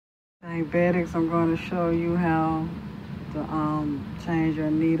Diabetics, I'm going to show you how to change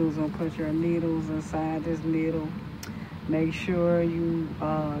your needles and put your needles inside this needle. Make sure you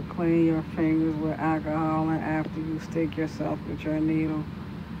clean your fingers with alcohol and after you stick yourself with your needle.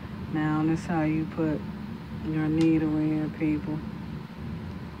 Now this is how you put your needle in, people.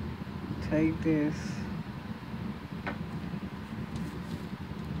 Take this.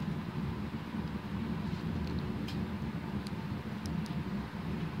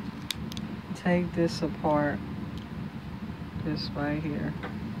 Take this apart, this right here.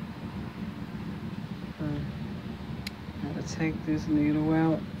 Gotta take this needle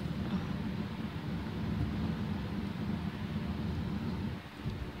out.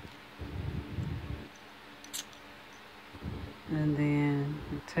 And then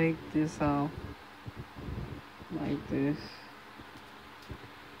you take this off like this.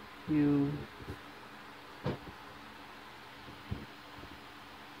 You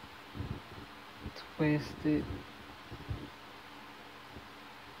twist it.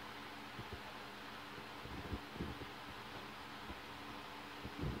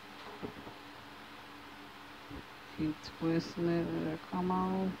 Keep twisting it, it'll come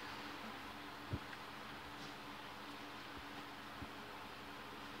off.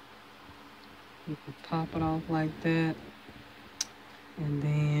 You can pop it off like that. And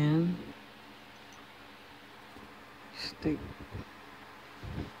then stick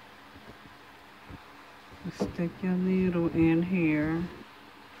your needle in here.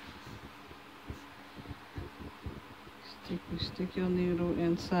 Stick your needle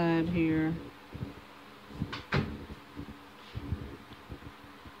inside here.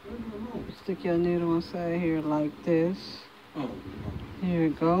 Stick your needle inside here like this. Here you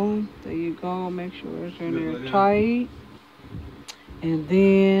go. There you go. Make sure it's in there tight. And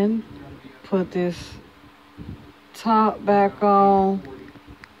then put this top back on.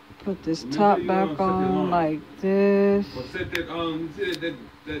 Put this top back on like this. Set that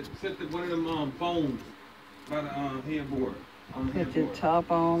one of them phones by the headboard. Put the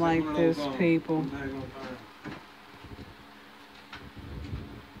top on like this, people.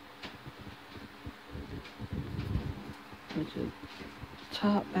 Put your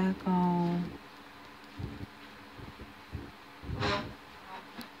top back on.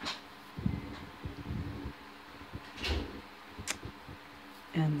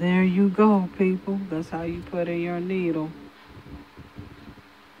 And there you go, people. That's how you put in your needle.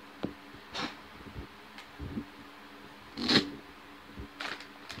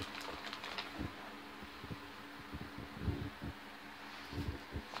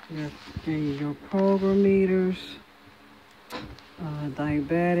 Your program meters,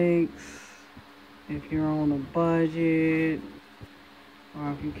 diabetics, if you're on a budget,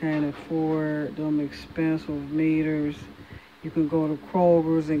 or if you can't afford them expensive meters, you can go to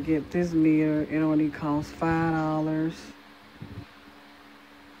Kroger's and get this meter. It only costs $5.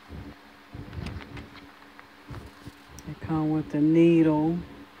 It comes with the needle.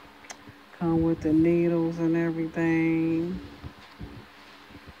 Come with the needles and everything.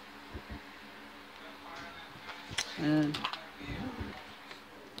 And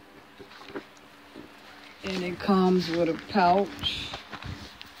it comes with a pouch.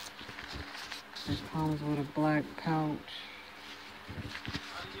 It comes with a black pouch.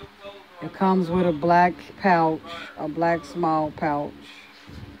 It comes with a black pouch, a black small pouch.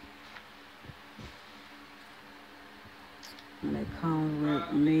 And it comes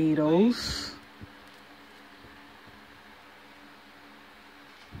with needles.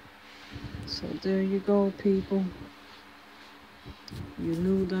 So there you go, people. You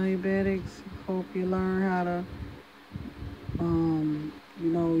new diabetics, hope you learn how to,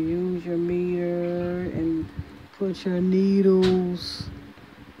 use your meter and put your needles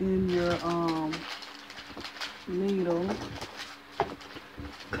in your needle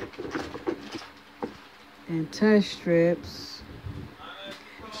and test strips.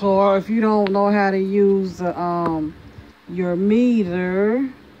 So if you don't know how to use the your meter,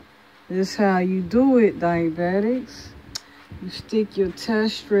 this is how you do it, diabetics. You stick your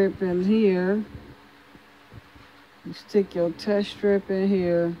test strip in here. You stick your test strip in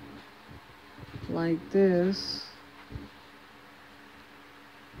here like this.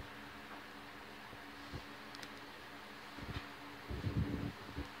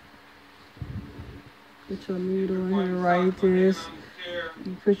 Put your needle in here right this.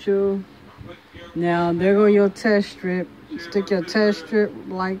 You put your, now there go your test strip. Stick your test strip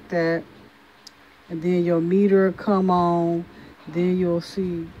like that. And then your meter come on. Then you'll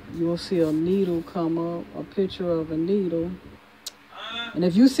see a needle come up, a picture of a needle. And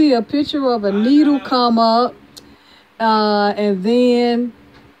if you see a picture of a needle come up, and then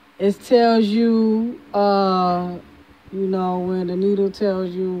it tells you, you know, when the needle tells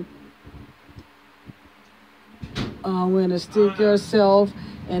you when to stick yourself,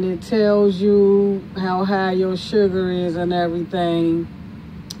 and it tells you how high your sugar is and everything.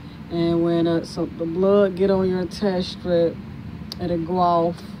 And when so the blood get on your test strip, it'll go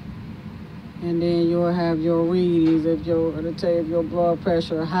off, and then you'll have your readings. It'll tell you if your blood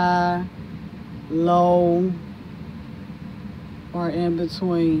pressure high, low, or in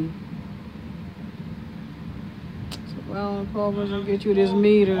between. So, well, the programs will get you this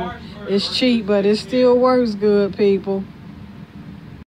meter. It's cheap, but it still works good, people.